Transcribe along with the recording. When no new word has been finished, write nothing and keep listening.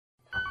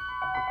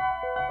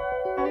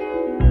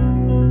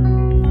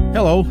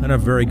Hello, and a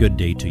very good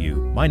day to you.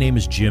 My name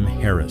is Jim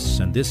Harris,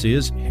 and this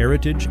is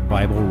Heritage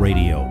Bible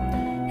Radio.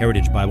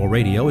 Heritage Bible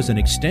Radio is an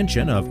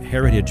extension of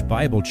Heritage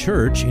Bible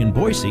Church in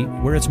Boise,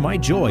 where it's my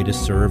joy to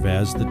serve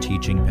as the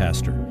teaching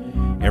pastor.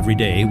 Every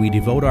day, we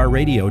devote our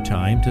radio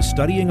time to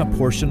studying a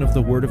portion of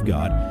the Word of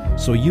God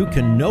so you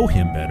can know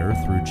Him better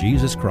through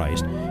Jesus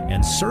Christ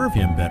and serve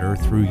Him better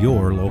through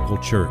your local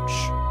church.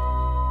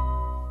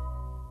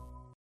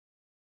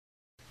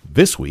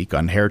 This week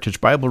on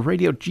Heritage Bible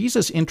Radio,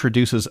 Jesus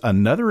introduces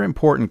another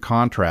important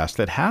contrast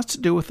that has to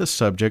do with the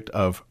subject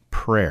of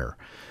prayer.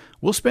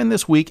 We'll spend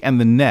this week and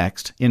the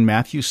next in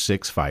Matthew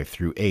 6, 5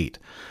 through 8.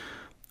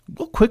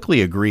 We'll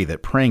quickly agree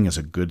that praying is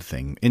a good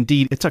thing.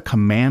 Indeed, it's a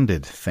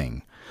commanded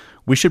thing.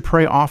 We should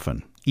pray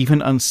often,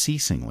 even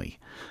unceasingly.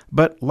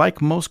 But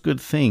like most good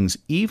things,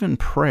 even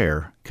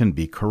prayer can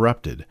be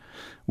corrupted.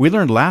 We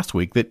learned last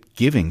week that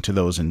giving to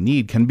those in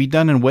need can be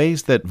done in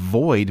ways that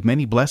void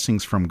many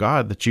blessings from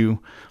God that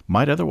you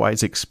might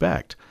otherwise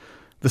expect.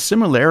 The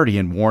similarity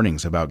in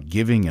warnings about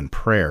giving and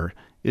prayer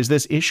is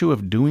this issue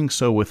of doing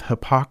so with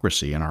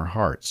hypocrisy in our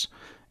hearts.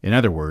 In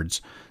other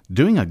words,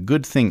 doing a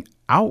good thing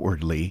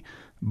outwardly,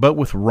 but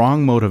with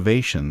wrong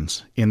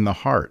motivations in the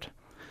heart.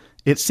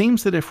 It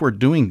seems that if we're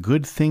doing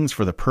good things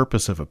for the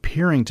purpose of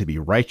appearing to be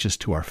righteous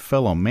to our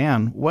fellow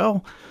man,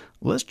 well,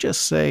 let's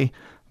just say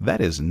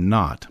that is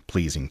not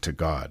pleasing to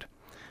God.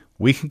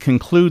 We can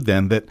conclude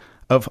then that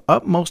of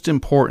utmost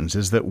importance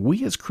is that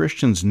we as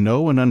Christians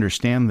know and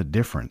understand the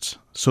difference,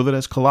 so that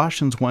as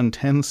Colossians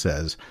 1:10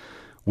 says,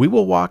 we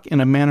will walk in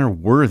a manner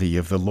worthy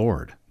of the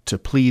Lord, to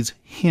please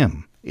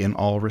Him in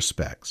all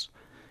respects.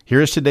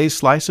 Here is today's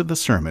slice of the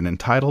sermon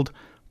entitled,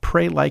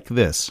 Pray Like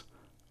This,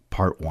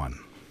 Part 1.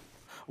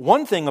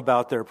 One thing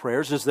about their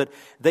prayers is that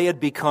they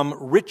had become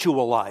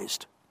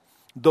ritualized.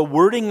 The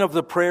wording of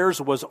the prayers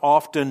was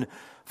often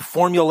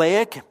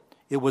formulaic.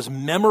 It was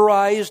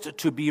memorized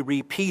to be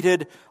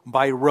repeated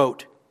by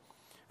rote.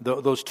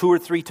 Those 2 or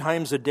 3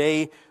 times a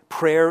day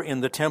prayer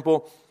in the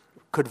temple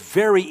could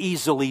very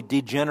easily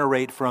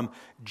degenerate from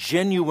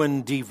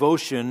genuine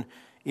devotion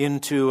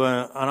into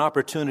an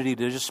opportunity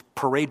to just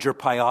parade your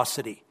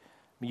piosity.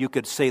 You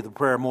could say the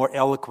prayer more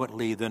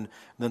eloquently than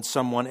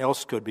someone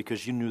else could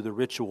because you knew the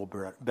ritual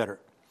better.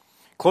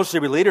 Closely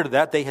related to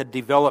that, they had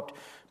developed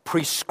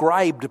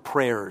prescribed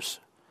prayers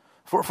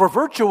for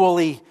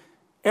virtually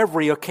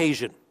every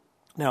occasion.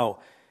 Now,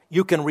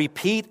 you can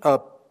repeat a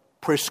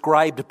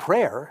prescribed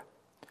prayer,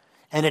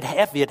 and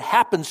if it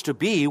happens to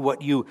be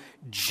what you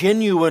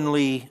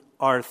genuinely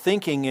are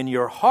thinking in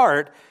your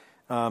heart,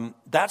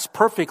 that's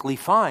perfectly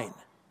fine.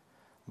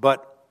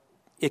 But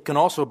it can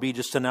also be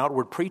just an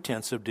outward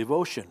pretense of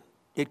devotion.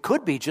 It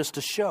could be just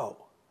a show.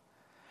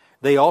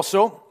 They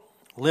also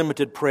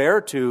limited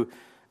prayer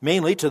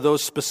mainly to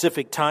those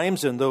specific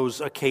times and those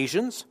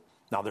occasions.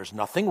 Now, there's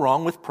nothing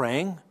wrong with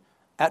praying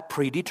at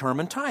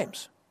predetermined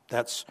times.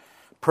 That's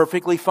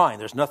perfectly fine.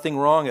 There's nothing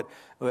wrong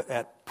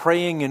at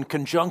praying in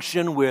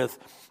conjunction with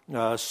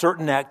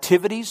certain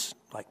activities,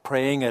 like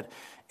praying at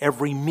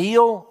every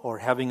meal or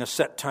having a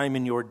set time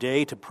in your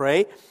day to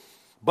pray.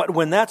 But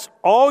when that's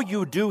all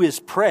you do is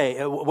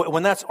pray,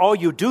 when that's all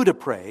you do to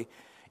pray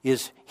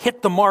is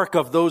hit the mark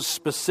of those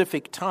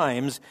specific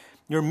times,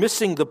 you're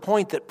missing the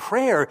point that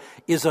prayer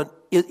is a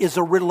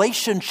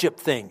relationship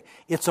thing.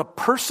 It's a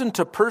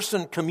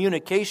person-to-person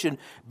communication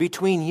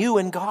between you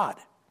and God.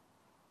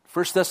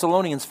 1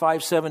 Thessalonians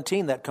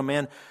 5:17, that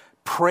command,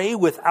 pray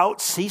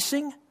without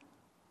ceasing.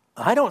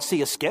 I don't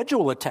see a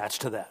schedule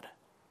attached to that.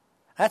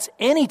 That's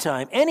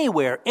anytime,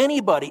 anywhere,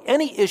 anybody,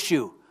 any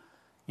issue.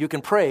 You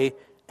can pray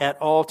at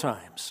all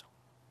times.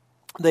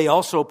 They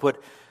also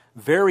put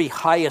very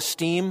high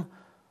esteem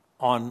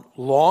on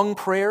long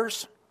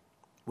prayers.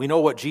 We know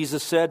what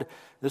Jesus said.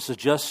 This is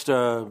just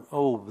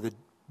the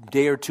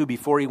day or two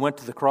before He went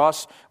to the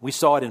cross. We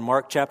saw it in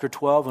Mark chapter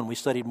 12 when we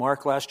studied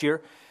Mark last year.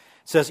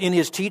 It says, in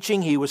His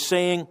teaching, He was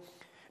saying,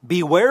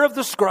 beware of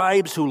the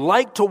scribes who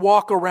like to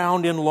walk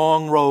around in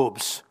long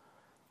robes.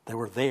 They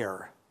were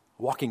there,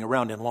 walking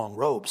around in long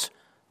robes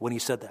when He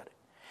said that.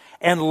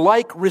 And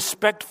like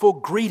respectful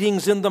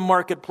greetings in the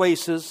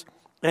marketplaces,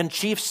 and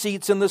chief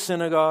seats in the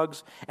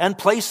synagogues, and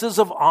places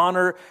of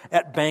honor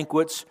at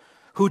banquets,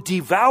 who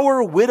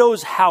devour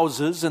widows'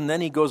 houses. And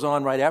then he goes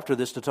on right after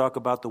this to talk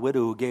about the widow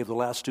who gave the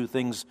last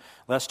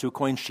 2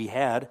 coins she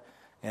had,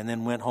 and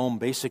then went home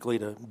basically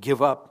to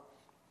give up.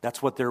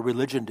 That's what their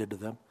religion did to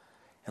them.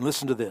 And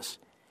listen to this.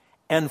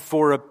 And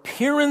for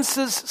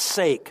appearance's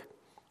sake,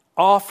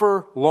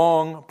 offer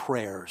long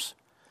prayers.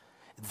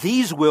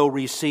 These will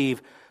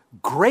receive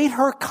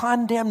greater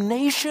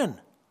condemnation.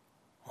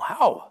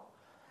 Wow,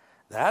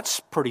 that's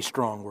pretty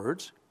strong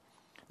words.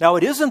 Now,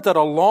 it isn't that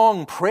a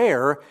long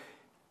prayer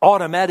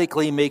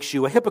automatically makes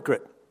you a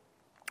hypocrite.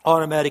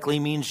 Automatically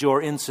means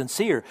you're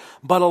insincere.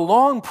 But a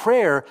long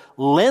prayer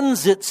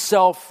lends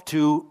itself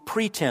to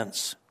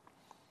pretense.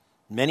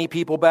 Many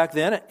people back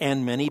then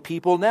and many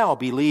people now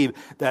believe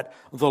that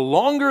the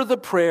longer the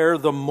prayer,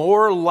 the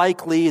more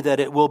likely that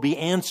it will be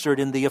answered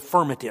in the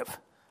affirmative.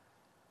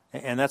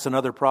 And that's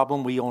another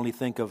problem. We only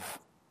think of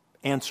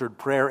answered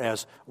prayer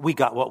as we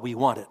got what we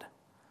wanted.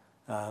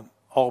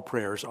 All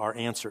prayers are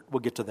answered.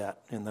 We'll get to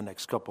that in the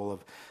next couple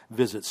of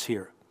visits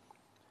here.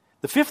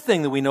 The fifth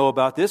thing that we know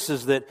about this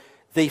is that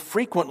they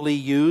frequently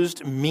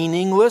used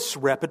meaningless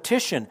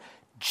repetition,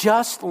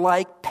 just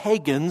like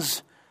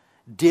pagans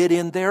did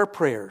in their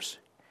prayers.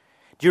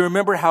 Do you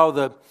remember how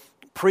the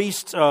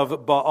priests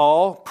of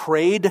Baal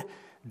prayed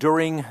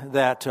during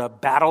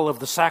that battle of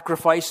the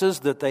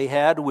sacrifices that they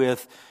had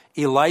with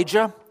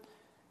Elijah?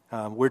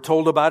 We're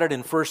told about it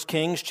in 1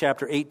 Kings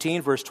chapter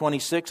 18, verse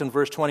 26 and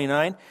verse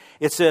 29.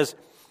 It says,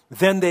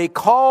 "Then they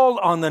called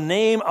on the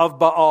name of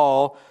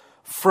Baal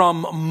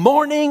from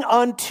morning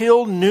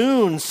until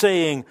noon,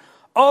 saying,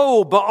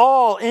 'Oh,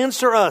 Baal,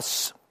 answer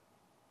us.'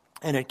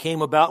 And it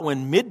came about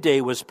when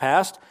midday was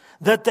past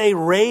that they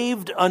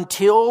raved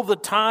until the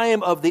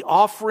time of the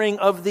offering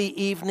of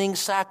the evening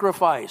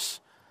sacrifice."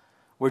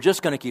 We're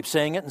just going to keep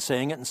saying it and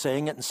saying it and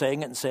saying it and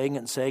saying it and saying it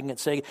and saying it and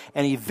saying it.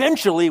 And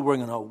eventually we're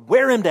going to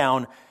wear him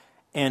down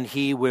and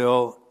he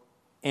will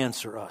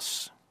answer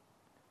us.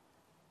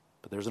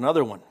 But there's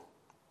another one,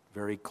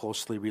 very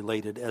closely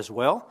related as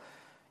well.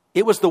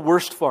 It was the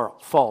worst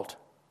fault.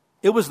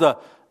 It was the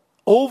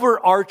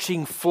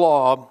overarching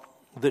flaw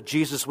that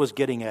Jesus was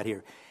getting at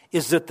here,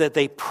 is that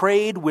they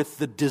prayed with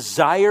the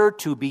desire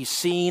to be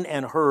seen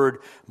and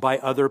heard by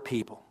other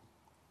people.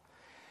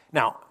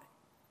 Now,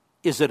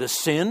 is it a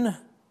sin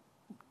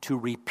to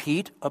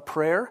repeat a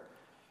prayer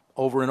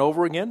over and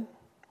over again?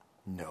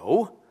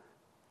 No.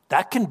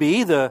 That can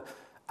be the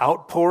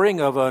outpouring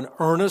of an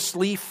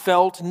earnestly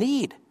felt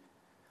need.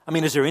 I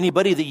mean, is there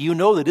anybody that you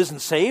know that isn't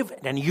saved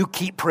and you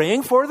keep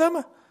praying for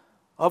them?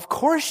 Of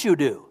course you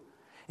do.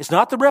 It's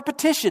not the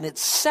repetition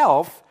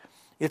itself,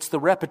 it's the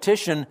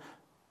repetition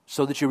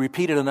so that you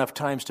repeat it enough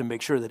times to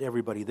make sure that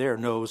everybody there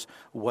knows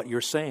what you're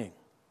saying.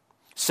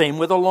 Same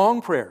with a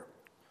long prayer.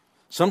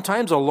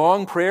 Sometimes a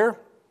long prayer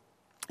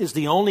is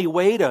the only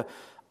way to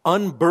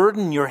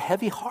unburden your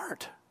heavy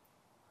heart.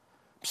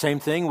 Same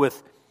thing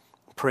with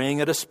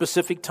praying at a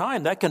specific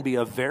time. That can be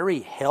a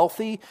very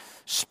healthy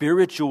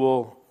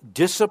spiritual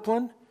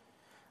discipline.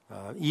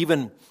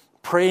 Even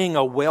praying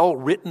a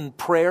well-written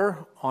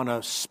prayer on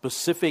a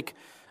specific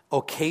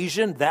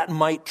occasion, that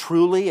might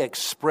truly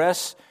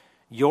express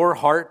your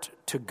heart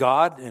to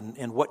God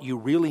and what you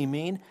really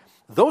mean.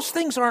 Those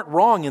things aren't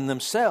wrong in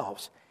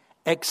themselves,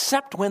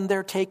 except when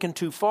they're taken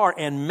too far,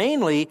 and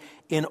mainly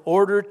in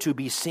order to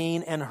be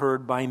seen and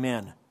heard by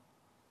men.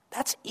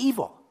 That's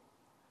evil.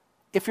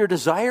 If your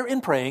desire in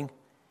praying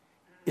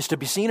is to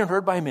be seen and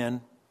heard by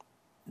men,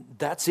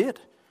 that's it.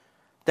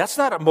 That's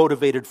not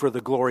motivated for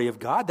the glory of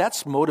God.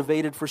 That's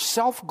motivated for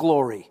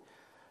self-glory.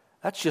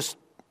 That's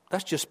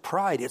just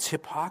pride. It's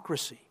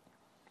hypocrisy.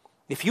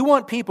 If you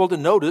want people to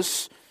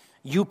notice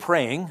you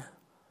praying,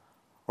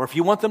 or if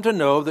you want them to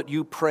know that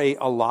you pray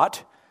a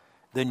lot,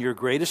 then your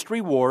greatest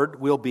reward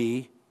will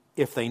be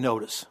if they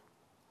notice.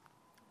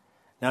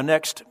 Now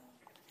next,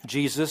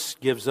 Jesus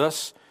gives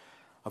us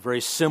a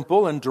very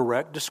simple and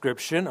direct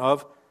description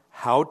of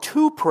how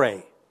to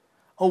pray,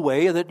 a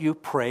way that you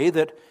pray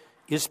that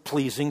is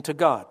pleasing to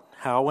God,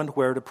 how and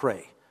where to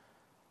pray.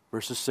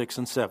 Verses 6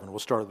 and 7. We'll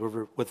start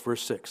with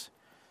verse 6.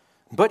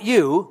 "But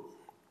you,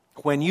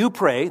 when you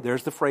pray,"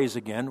 there's the phrase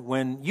again,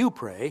 "when you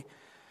pray,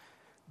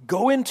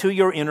 go into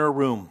your inner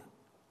room,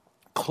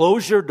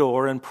 close your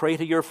door and pray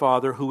to your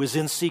Father who is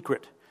in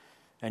secret,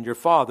 and your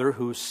Father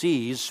who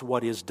sees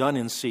what is done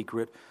in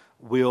secret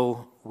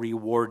will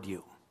reward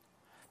you."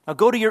 Now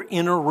go to your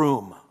inner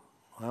room.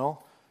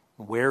 Well,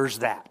 where's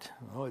that?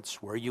 Well,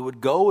 it's where you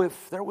would go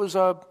if there was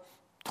a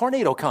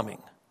tornado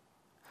coming.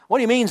 What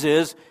he means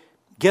is,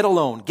 get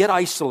alone, get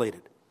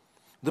isolated.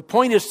 The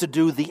point is to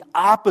do the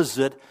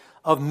opposite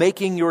of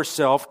making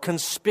yourself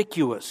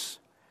conspicuous.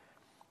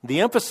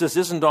 The emphasis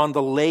isn't on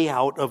the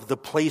layout of the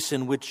place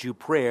in which you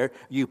pray.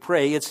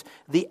 It's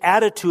the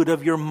attitude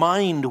of your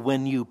mind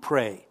when you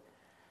pray.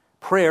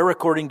 Prayer,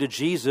 according to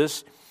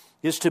Jesus,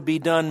 is to be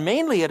done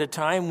mainly at a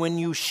time when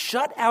you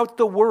shut out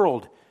the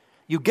world.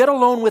 You get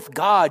alone with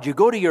God. You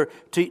go to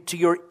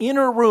your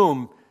inner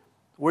room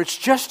where it's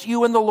just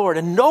you and the Lord,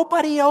 and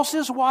nobody else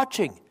is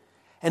watching,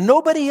 and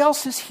nobody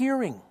else is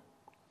hearing.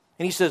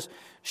 And he says,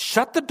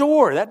 shut the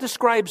door. That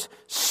describes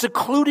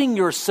secluding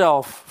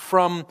yourself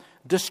from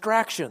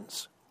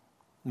distractions.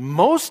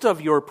 Most of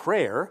your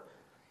prayer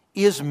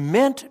is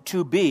meant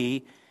to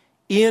be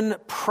in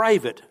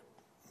private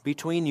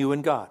between you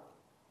and God.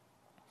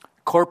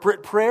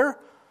 Corporate prayer,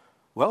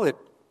 well,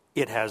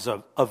 it has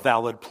a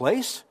valid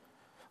place.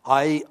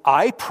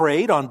 I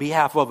prayed on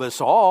behalf of us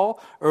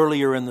all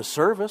earlier in the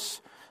service.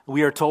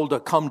 We are told to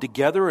come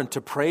together and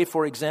to pray,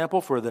 for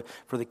example, for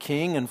the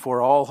king and for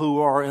all who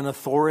are in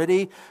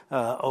authority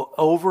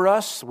over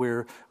us.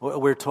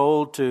 We're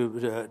told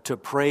to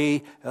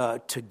pray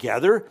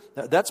together.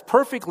 That's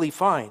perfectly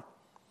fine.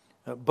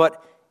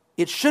 But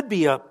it should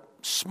be a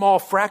small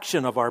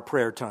fraction of our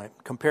prayer time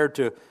compared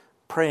to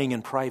praying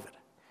in private.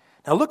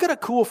 Now look at a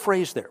cool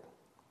phrase there.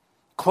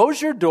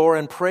 Close your door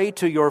and pray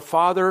to your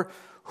Father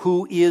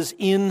who is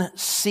in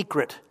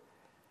secret.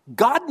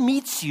 God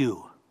meets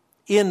you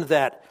in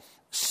that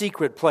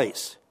secret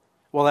place.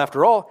 Well,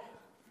 after all,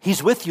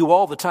 He's with you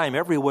all the time,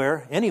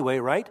 everywhere, anyway,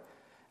 right?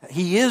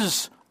 He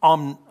is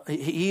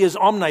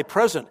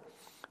omnipresent.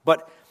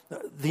 But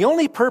the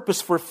only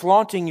purpose for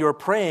flaunting your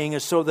praying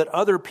is so that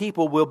other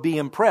people will be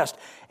impressed.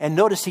 And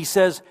notice he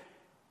says,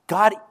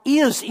 God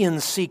is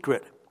in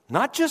secret.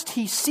 Not just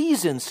He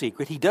sees in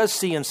secret. He does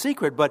see in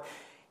secret, but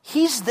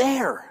He's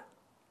there.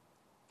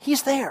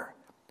 He's there.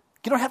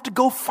 You don't have to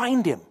go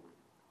find Him.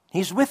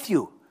 He's with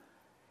you.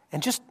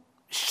 And just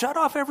shut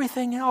off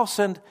everything else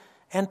and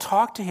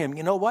talk to Him.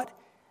 You know what?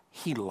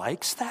 He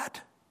likes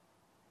that.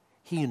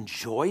 He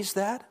enjoys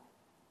that.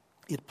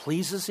 It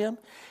pleases Him.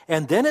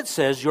 And then it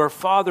says, your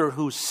Father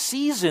who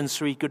sees in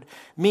secret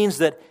means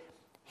that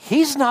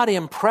He's not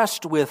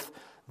impressed with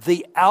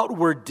the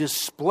outward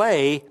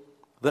display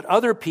that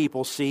other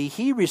people see.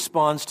 He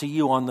responds to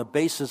you on the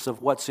basis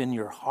of what's in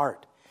your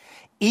heart.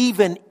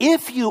 Even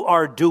if you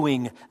are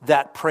doing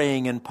that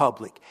praying in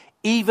public,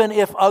 even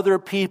if other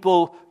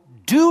people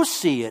do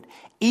see it,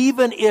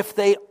 even if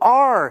they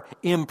are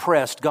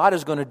impressed, God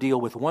is going to deal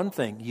with one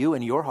thing, you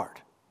and your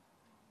heart.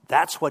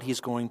 That's what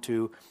He's going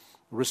to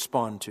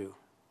respond to,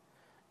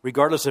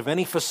 regardless of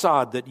any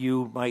facade that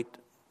you might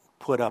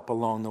put up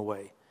along the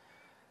way.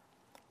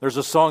 There's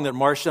a song that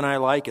Marcia and I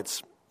like.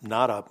 It's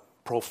not a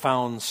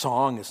profound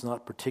song. It's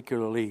not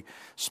particularly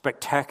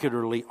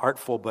spectacularly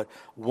artful, but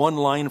one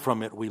line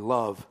from it we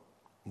love.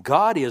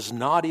 God is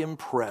not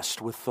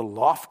impressed with the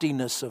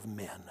loftiness of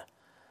men.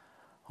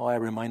 Oh, I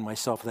remind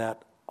myself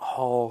that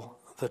all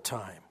the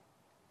time.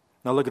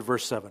 Now look at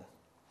verse 7.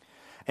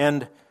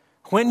 And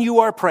when you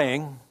are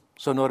praying,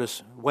 so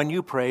notice, when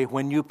you pray,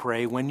 when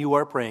you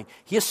are praying,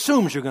 He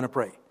assumes you're going to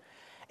pray.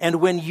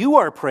 And when you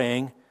are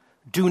praying,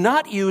 do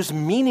not use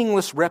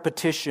meaningless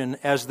repetition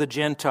as the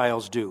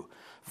Gentiles do,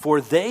 for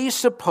they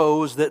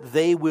suppose that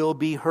they will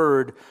be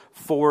heard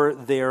for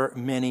their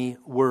many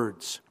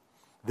words.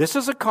 This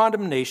is a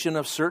condemnation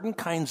of certain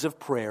kinds of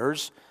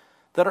prayers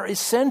that are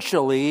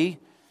essentially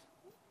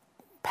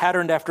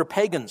patterned after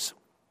pagans.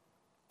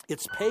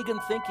 It's pagan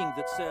thinking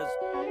that says,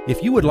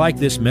 If you would like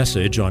this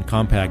message on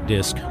compact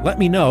disc, let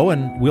me know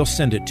and we'll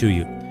send it to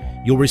you.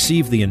 You'll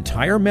receive the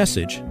entire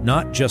message,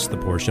 not just the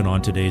portion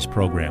on today's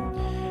program.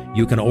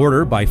 You can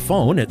order by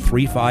phone at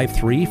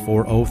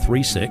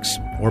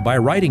 353-4036 or by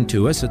writing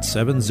to us at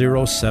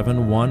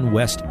 7071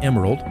 West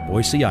Emerald,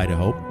 Boise,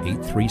 Idaho,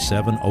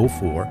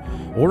 83704,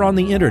 or on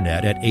the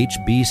internet at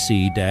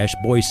hbc-boise.org.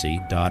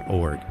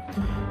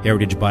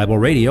 Heritage Bible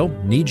Radio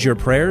needs your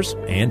prayers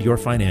and your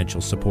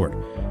financial support.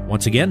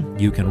 Once again,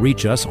 you can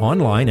reach us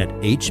online at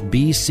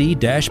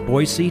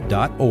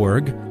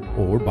hbc-boise.org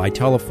or by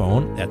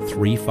telephone at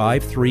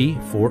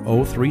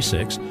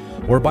 353-4036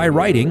 or by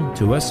writing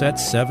to us at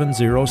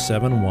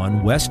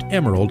 7071 West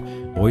Emerald,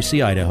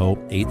 Boise, Idaho,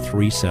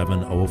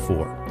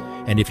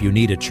 83704. And if you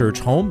need a church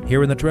home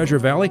here in the Treasure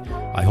Valley,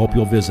 I hope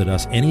you'll visit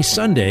us any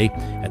Sunday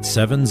at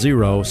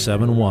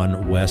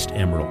 7071 West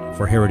Emerald.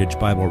 For Heritage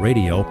Bible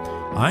Radio,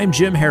 I'm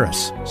Jim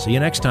Harris. See you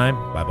next time.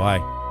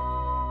 Bye-bye.